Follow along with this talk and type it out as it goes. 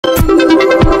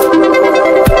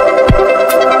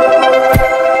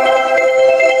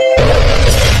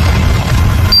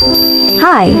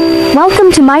Hi, welcome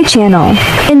to my channel.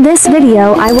 In this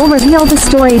video I will reveal the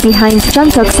story behind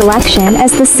Jungkook's selection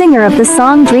as the singer of the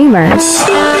song Dreamers.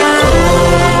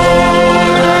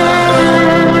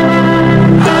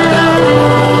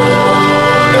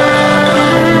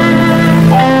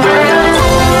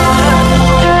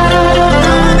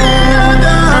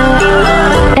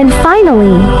 And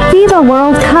finally, FIFA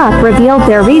World Cup revealed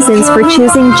their reasons for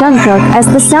choosing Jungkook as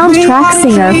the soundtrack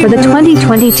singer for the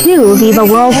 2022 FIFA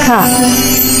World Cup.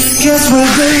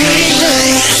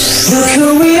 Look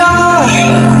who we are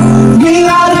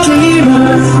the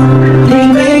dreamers. We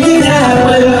make it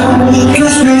happen,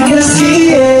 'cause we can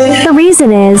see it. The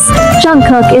reason is,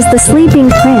 Jungkook is the sleeping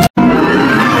prince.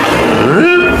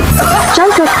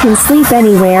 Jungkook can sleep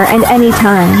anywhere and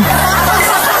anytime.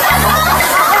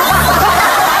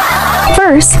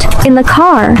 First, in the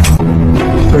car.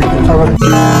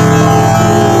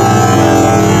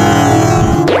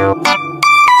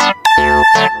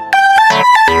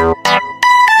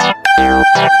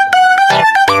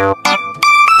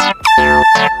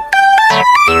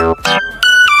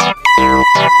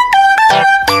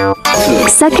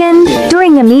 Second,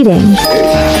 during a meeting.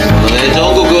 네,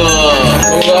 정국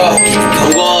정국아,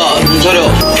 눈 차려.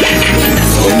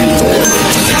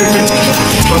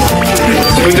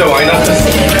 혼자 많이 났다.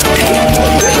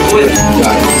 야,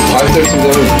 마이클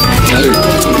친구는 사실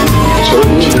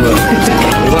저런 친구는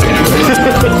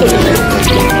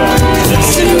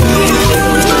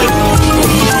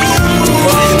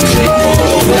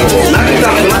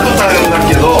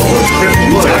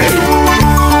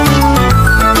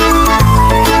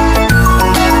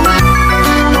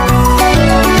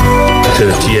그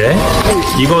뒤에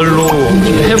이걸로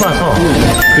해봐서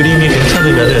그림이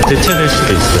괜찮으면 대체될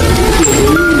수도 있어요.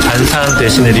 단상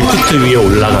대신에 리프트 위에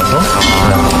올라가서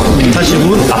사실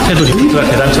앞에도 리프트가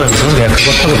계단처럼 있어서 그냥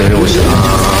그거 타고 내려오시죠.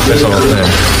 그래서 네.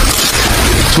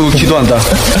 저 기도한다.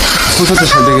 콘서트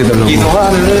잘 되게 해달라고.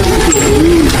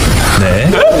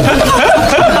 네.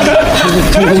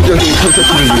 성공적인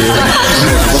콘서트를 위해.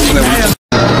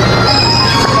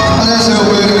 안녕하세요,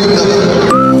 고현입니다.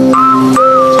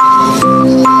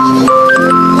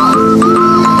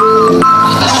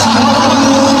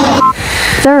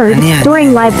 Third,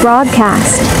 during live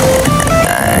broadcast.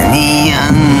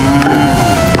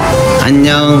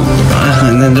 안녕.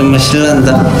 난 정말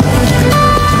실례한다.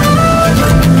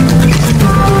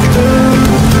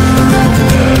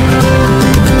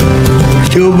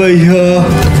 여보요.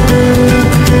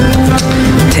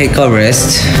 Take a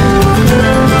rest.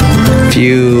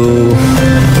 Few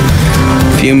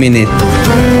minutes.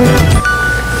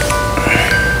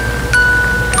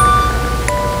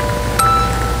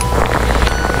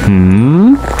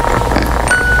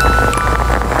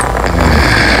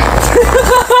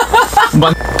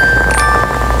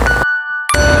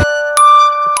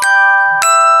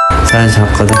 잘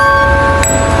잡거든.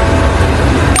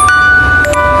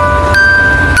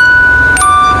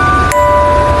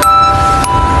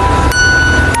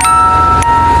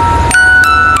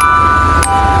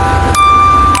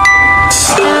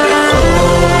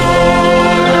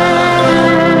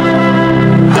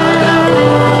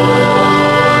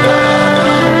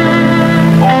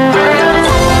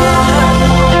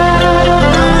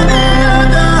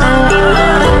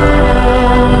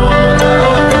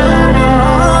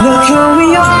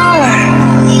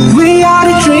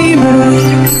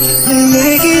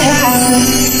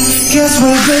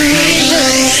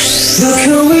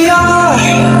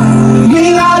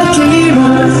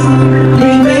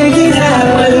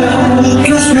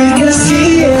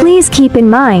 Please keep in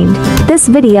mind, this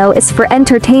video is for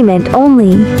entertainment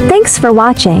only. Thanks for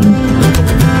watching.